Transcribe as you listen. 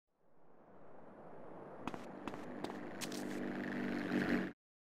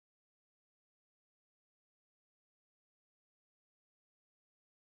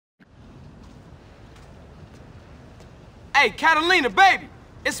Hey, Catalina, baby,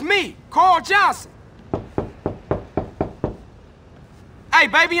 it's me, Carl Johnson. Hey,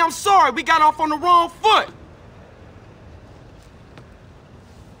 baby, I'm sorry. We got off on the wrong foot.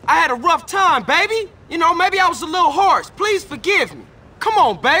 I had a rough time, baby. You know, maybe I was a little harsh. Please forgive me. Come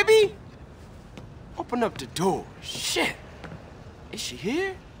on, baby. Open up the door. Shit. Is she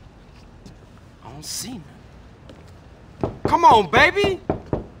here? I don't see nothing. Come on, baby.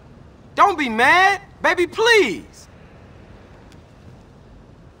 Don't be mad. Baby, please.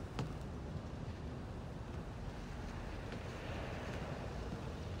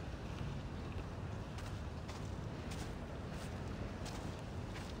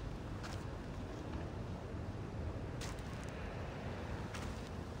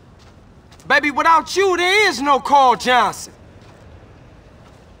 Baby, without you, there is no Carl Johnson.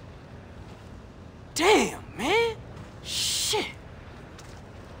 Damn, man. Shit.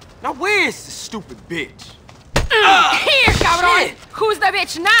 Now where is this stupid bitch? Here, cabrón! Who's the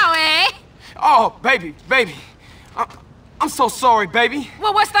bitch now, eh? Oh, baby. I'm so sorry, baby.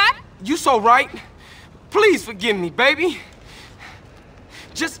 What was that? You so right. Please forgive me, baby.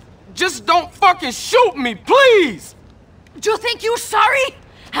 Just don't fucking shoot me, please! You think you're sorry?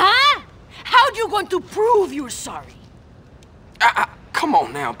 Huh? How you going to prove you're sorry? Come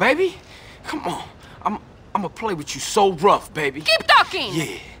on now, baby. Come on. I'm gonna play with you so rough, baby. Keep talking!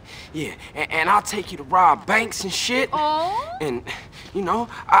 Yeah. And I'll take you to rob banks and shit. Oh? And, you know,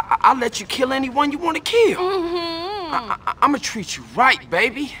 I'll let you kill anyone you want to kill. I'm gonna treat you right,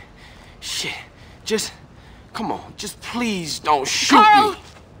 baby. Shit. Just, come on. Just please don't shoot Carl,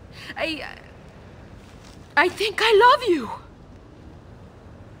 me. I think I love you.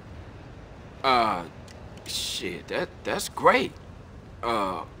 Shit, that's great.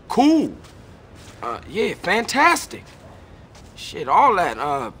 Cool. Yeah, fantastic. Shit, all that,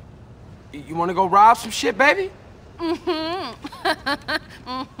 you wanna go rob some shit, baby?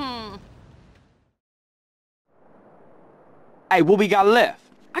 Hey, what we got left?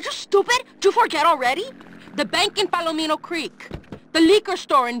 Are you stupid? Did you forget already? The bank in Palomino Creek, the liquor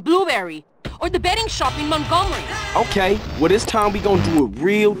store in Blueberry, or the betting shop in Montgomery. Okay, well this time we gonna do it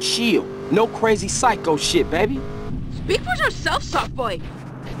real chill. No crazy psycho shit, baby. Speak for yourself, soft boy.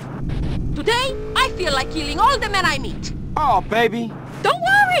 Today, I feel like killing all the men I meet. Oh, baby. Don't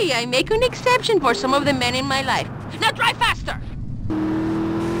worry, I make an exception for some of the men in my life. Now drive faster!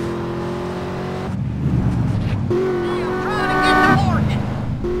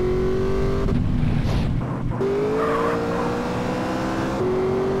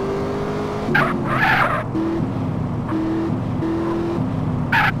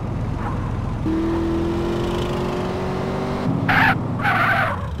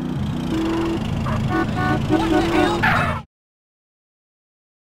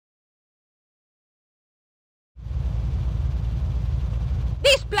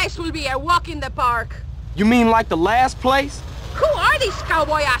 This place will be a walk in the park. You mean like the last place? Who are these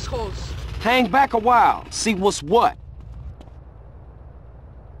cowboy assholes? Hang back a while, see what's what.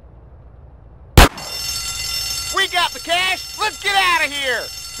 We got the cash! Let's get out of here!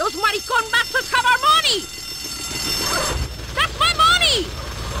 Those maricon bastards have our money! That's my money!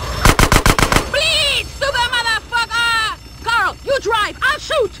 Bleed, stupid motherfucker! Carl, you drive, I'll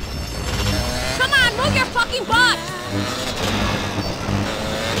shoot! Come on, move your fucking butt!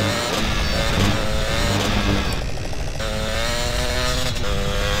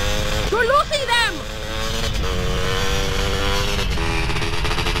 You're losing them!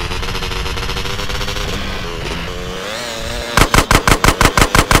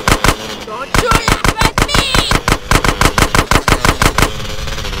 Don't you laugh at me!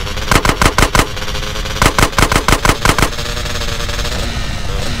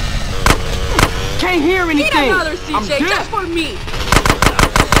 Can't hear anything. Need another CJ just for me.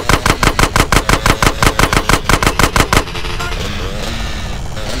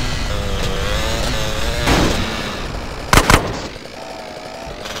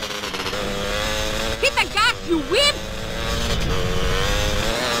 Hit the gas, you wimp!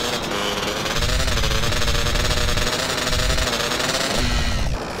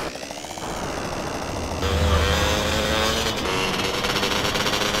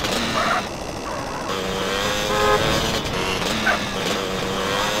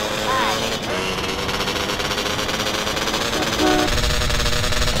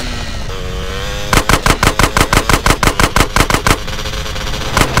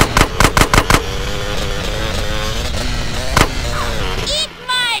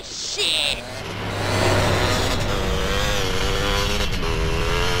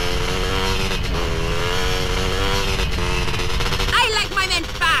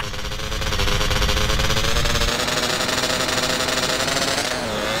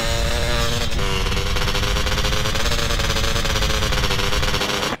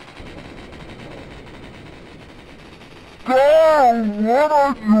 what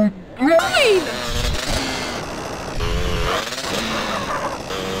are you doing?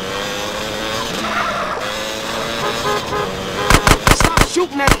 Stop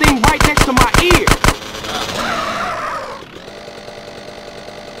shooting that thing right next to my ear!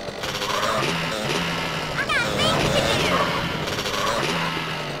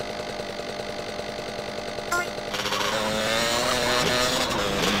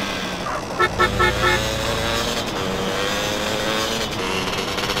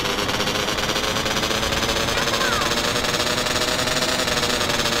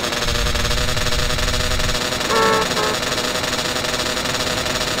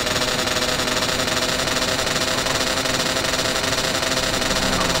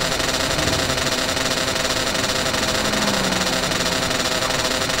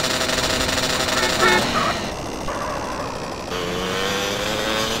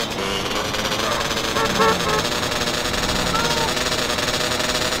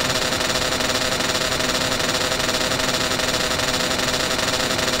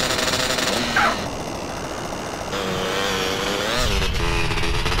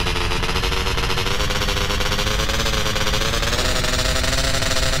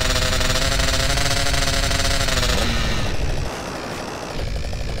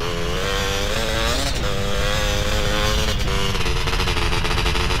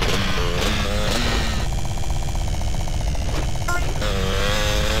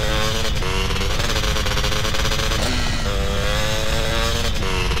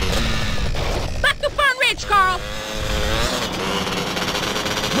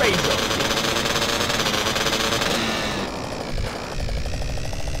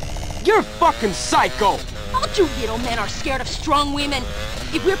 You're fucking psycho! All you little men are scared of strong women.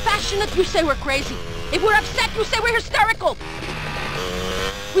 If we're passionate, you say we're crazy. If we're upset, you say we're hysterical.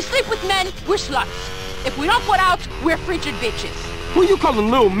 We sleep with men, we're sluts. If we don't put out, we're frigid bitches. Who you calling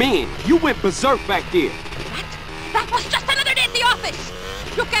little men? You went berserk back there. That was just another day at the office.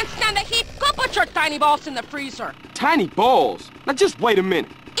 You can't stand the heat? Go put your tiny balls in the freezer. Tiny balls? Now just wait a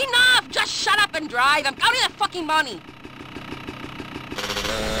minute. Enough! Just shut up and drive. I'm counting the fucking money.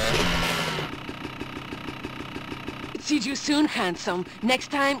 See you soon, handsome.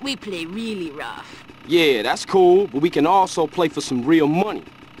 Next time, we play really rough. Yeah, that's cool, but we can also play for some real money.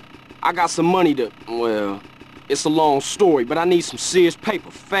 I got some money to, well, it's a long story, but I need some serious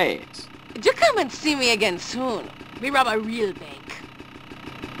paper fast. You come and see me again soon. We rob a real bank.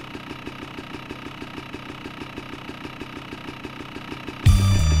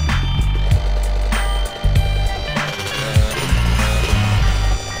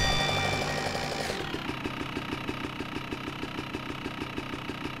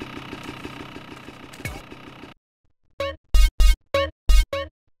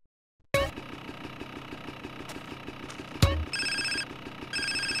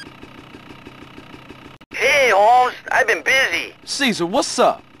 Hey, Holmes, I've been busy. Caesar, what's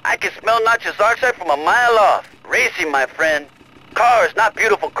up? I can smell nitrous oxide from a mile off. Racing, my friend. Cars, not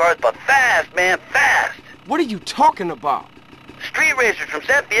beautiful cars, but fast, man, fast. What are you talking about? Street racers from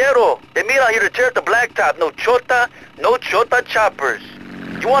San Fierro. They meet out here to tear up the blacktop. No chota choppers.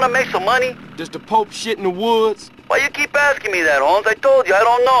 You want to make some money? Does the Pope shit in the woods? Why you keep asking me that, Holmes? I told you, I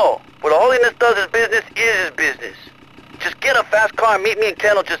don't know. What Holiness does his business is his business. Just get a fast car and meet me in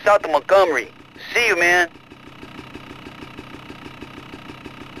Kendall just south of Montgomery. See you, man.